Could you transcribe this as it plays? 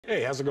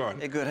Hey, how's it going?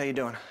 Hey, good. How you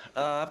doing?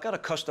 I've got a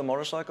custom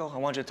motorcycle I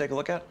want you to take a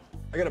look at.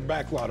 I got a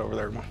back lot over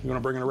there. You want to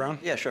bring it around?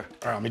 Yeah, sure.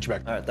 All right, I'll meet you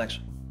back. All right, thanks.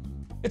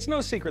 It's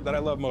no secret that I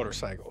love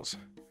motorcycles.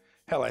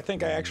 Hell, I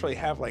think I actually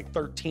have like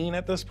 13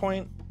 at this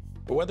point.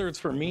 But whether it's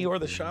for me or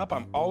the shop,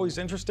 I'm always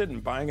interested in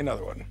buying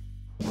another one.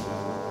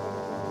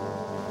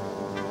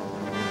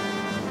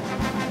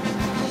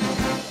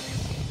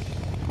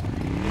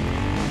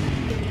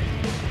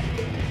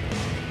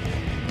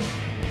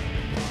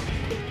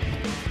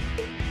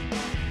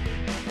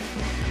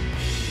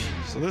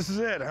 So this is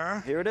it, huh?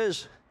 Here it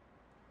is.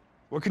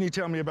 What can you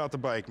tell me about the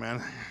bike,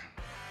 man?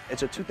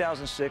 It's a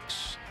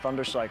 2006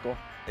 Thunder Cycle.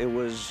 It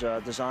was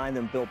designed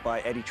and built by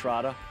Eddie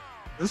Trotta.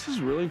 This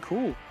is really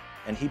cool.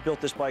 And he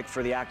built this bike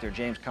for the actor,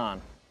 James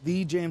Caan.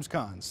 The James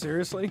Caan,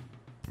 seriously?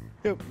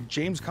 You know,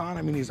 James Caan,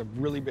 I mean, he's a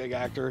really big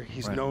actor.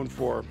 He's known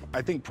for,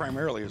 I think,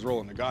 primarily his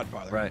role in The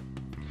Godfather. Right.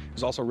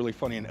 He's also really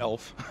funny in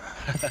Elf.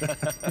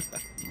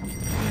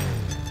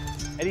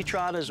 Eddie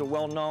Trotta is a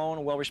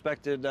well-known,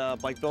 well-respected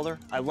bike builder.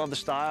 I love the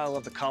style, I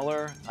love the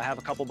color. I have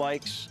a couple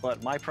bikes,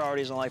 but my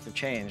priorities in life have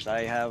changed.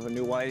 I have a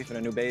new wife and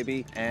a new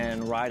baby,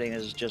 and riding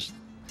has just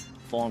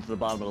fallen to the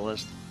bottom of the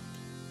list.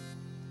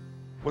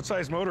 What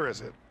size motor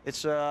is it?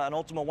 It's an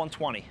Ultima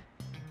 120.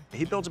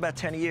 He builds about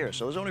 10 a year,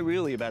 so there's only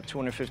really about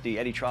 250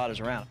 Eddie Trottas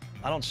around.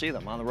 I don't see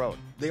them on the road.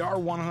 They are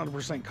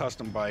 100%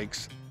 custom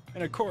bikes.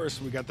 And of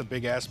course, we got the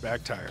big-ass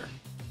back tire.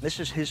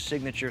 This is his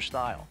signature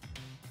style.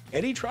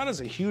 Eddie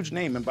Trotta's a huge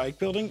name in bike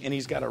building, and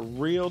he's got a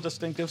real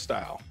distinctive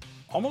style.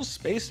 Almost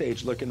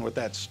space-age looking with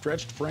that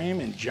stretched frame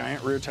and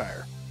giant rear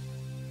tire.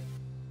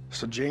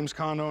 So James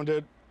Caan owned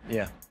it?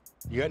 Yeah.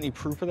 You got any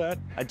proof of that?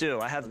 I do.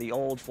 I have the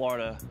old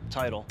Florida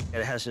title.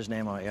 It has his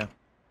name on it, yeah.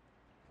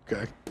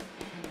 Okay.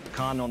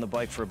 Caan owned the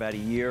bike for about a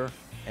year,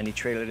 and he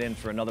traded it in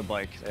for another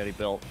bike that he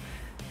built.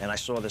 And I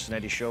saw this in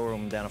Eddie's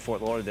showroom down in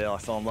Fort Lauderdale. I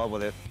fell in love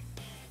with it.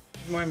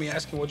 You mind me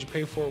asking what'd you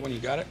pay for it when you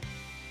got it?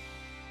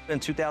 In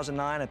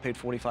 2009, I paid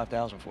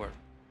 $45,000 for it.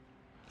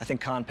 I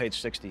think Caan paid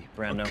 $60,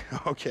 brand new.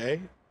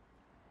 Okay.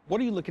 What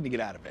are you looking to get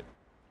out of it?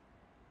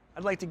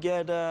 I'd like to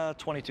get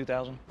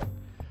 $22,000.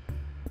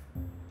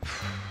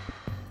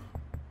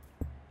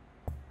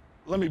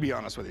 Let me be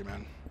honest with you,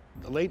 man.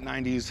 The late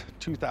 90s,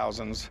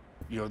 2000s,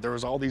 you know, there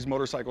was all these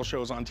motorcycle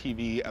shows on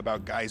TV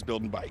about guys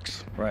building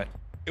bikes. Right.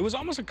 It was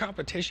almost a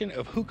competition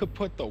of who could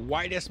put the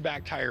widest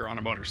back tire on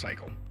a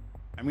motorcycle.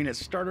 I mean, it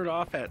started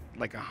off at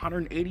like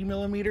 180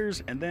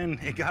 millimeters, and then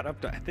it got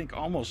up to, I think,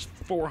 almost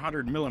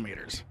 400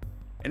 millimeters.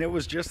 And it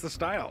was just the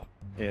style.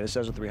 Yeah, this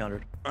says a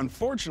 300.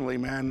 Unfortunately,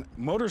 man,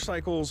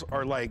 motorcycles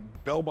are like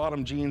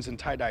bell-bottom jeans and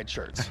tie-dyed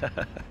shirts.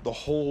 The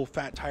whole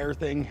fat tire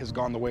thing has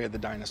gone the way of the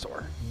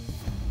dinosaur.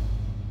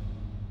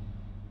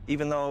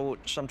 Even though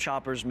some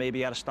choppers may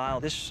be out of style,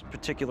 this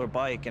particular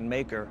bike and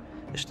maker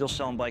is still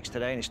selling bikes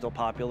today, and he's still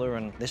popular,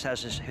 and this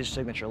has his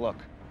signature look.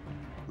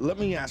 Let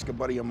me ask a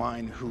buddy of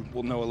mine who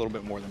will know a little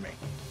bit more than me.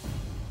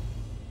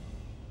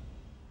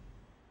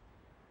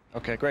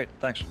 Okay, great,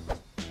 thanks.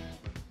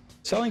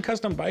 Selling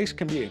custom bikes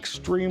can be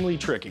extremely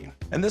tricky,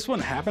 and this one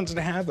happens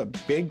to have a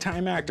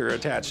big-time actor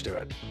attached to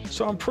it.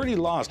 So I'm pretty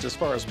lost as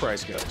far as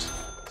price goes.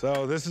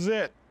 So this is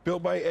it.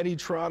 Built by Eddie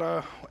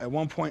Trotta, at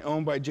one point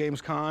owned by James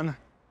Caan.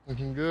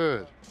 Looking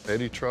good.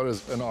 Eddie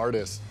Trotta's an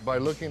artist. By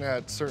looking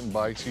at certain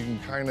bikes, you can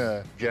kind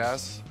of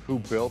guess who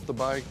built the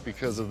bike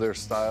because of their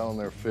style and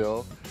their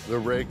feel. The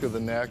rake of the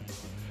neck,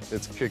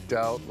 it's kicked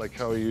out like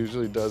how he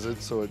usually does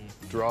it, so it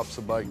drops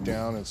the bike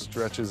down and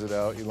stretches it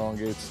out,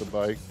 elongates the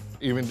bike.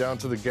 Even down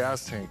to the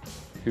gas tank.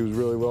 He was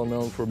really well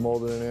known for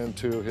molding it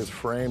into his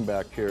frame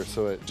back here,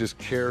 so it just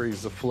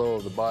carries the flow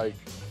of the bike.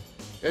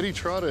 Eddie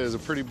Trotta is a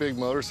pretty big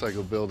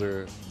motorcycle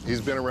builder.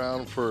 He's been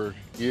around for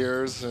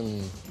years,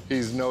 and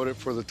he's noted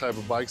for the type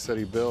of bikes that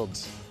he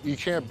builds. You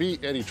can't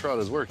beat Eddie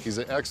Trotta's work. He's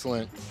an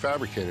excellent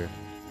fabricator.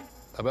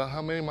 About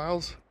how many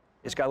miles?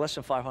 It's got less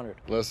than 500.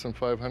 Less than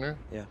 500?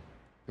 Yeah.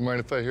 You mind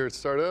if I hear it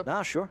start up?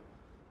 Nah, sure.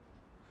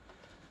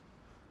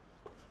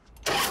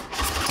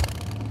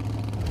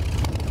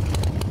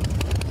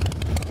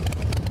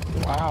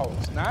 Wow,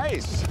 it's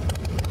nice.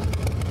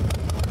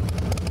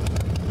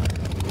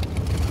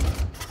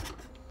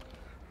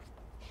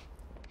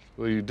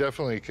 Well, you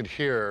definitely could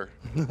hear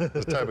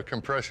the type of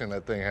compression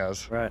that thing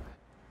has. Right.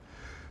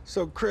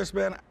 So Chris,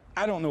 man,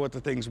 I don't know what the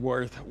thing's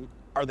worth.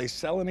 Are they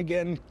selling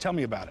again? Tell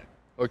me about it.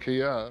 Okay,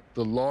 yeah.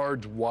 The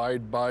large,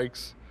 wide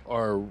bikes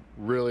are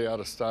really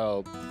out of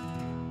style.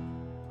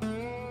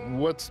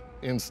 What's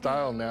in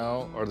style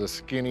now are the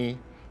skinny,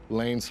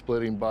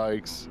 lane-splitting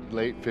bikes,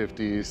 late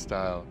 50s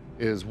style,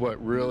 is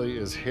what really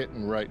is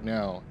hitting right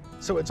now.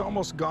 So it's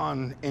almost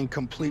gone in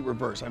complete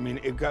reverse. I mean,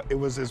 it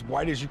was as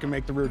wide as you can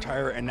make the rear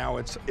tire, and now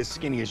it's as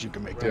skinny as you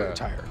can make the rear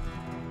tire.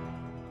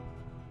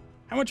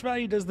 How much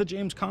value does the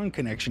James Caan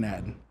connection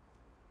add?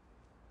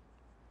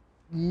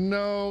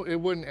 No, it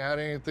wouldn't add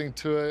anything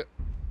to it.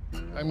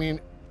 I mean,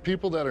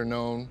 people that are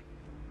known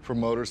for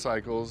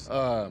motorcycles,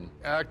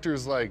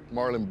 actors like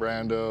Marlon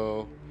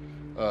Brando,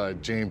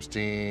 James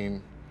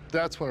Dean,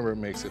 that's whenever it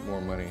makes it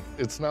more money.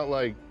 It's not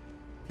like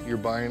you're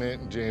buying it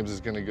and James is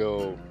gonna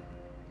go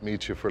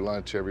meet you for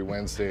lunch every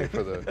Wednesday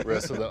for the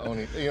rest of the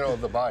owning, you know,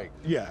 the bike.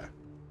 Yeah.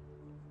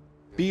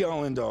 Be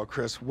all end all,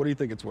 Chris. What do you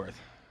think it's worth?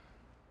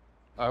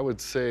 I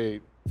would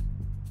say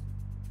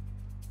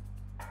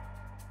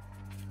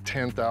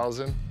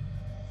 10,000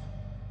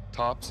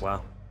 tops.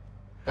 Wow.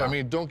 I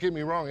mean, don't get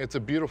me wrong, it's a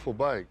beautiful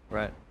bike.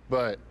 Right.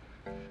 But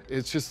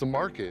it's just the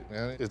market,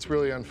 man. It's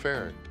really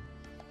unfair.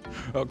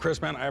 Oh,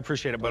 Chris, man, I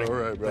appreciate it, buddy. All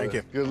right, brother. Thank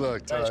you. Good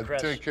luck, Todd. Thanks,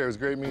 Chris. Take care. It was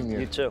great meeting you.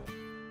 You too.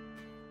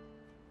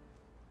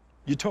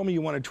 You told me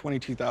you wanted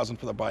 $22,000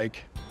 for the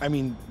bike. I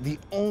mean, the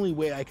only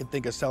way I could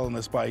think of selling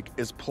this bike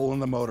is pulling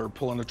the motor,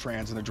 pulling the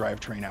trans, and the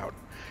drivetrain out.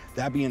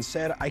 That being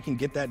said, I can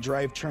get that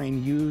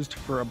drivetrain used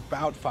for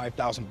about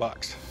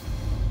 $5,000.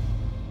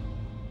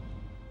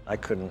 I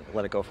couldn't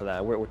let it go for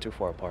that. We're too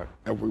far apart.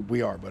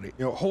 We are, buddy.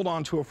 You know, hold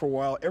on to it for a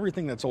while.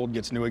 Everything that's old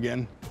gets new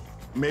again.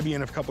 Maybe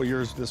in a couple of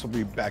years, this will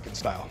be back in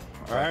style.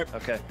 All right?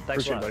 Okay.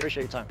 Thanks a lot.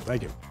 Appreciate your time.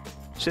 Thank you.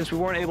 Since we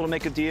weren't able to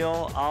make a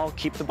deal, I'll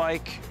keep the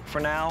bike for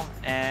now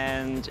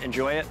and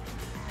enjoy it.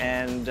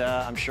 And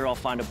I'm sure I'll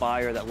find a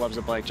buyer that loves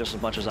the bike just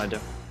as much as I do.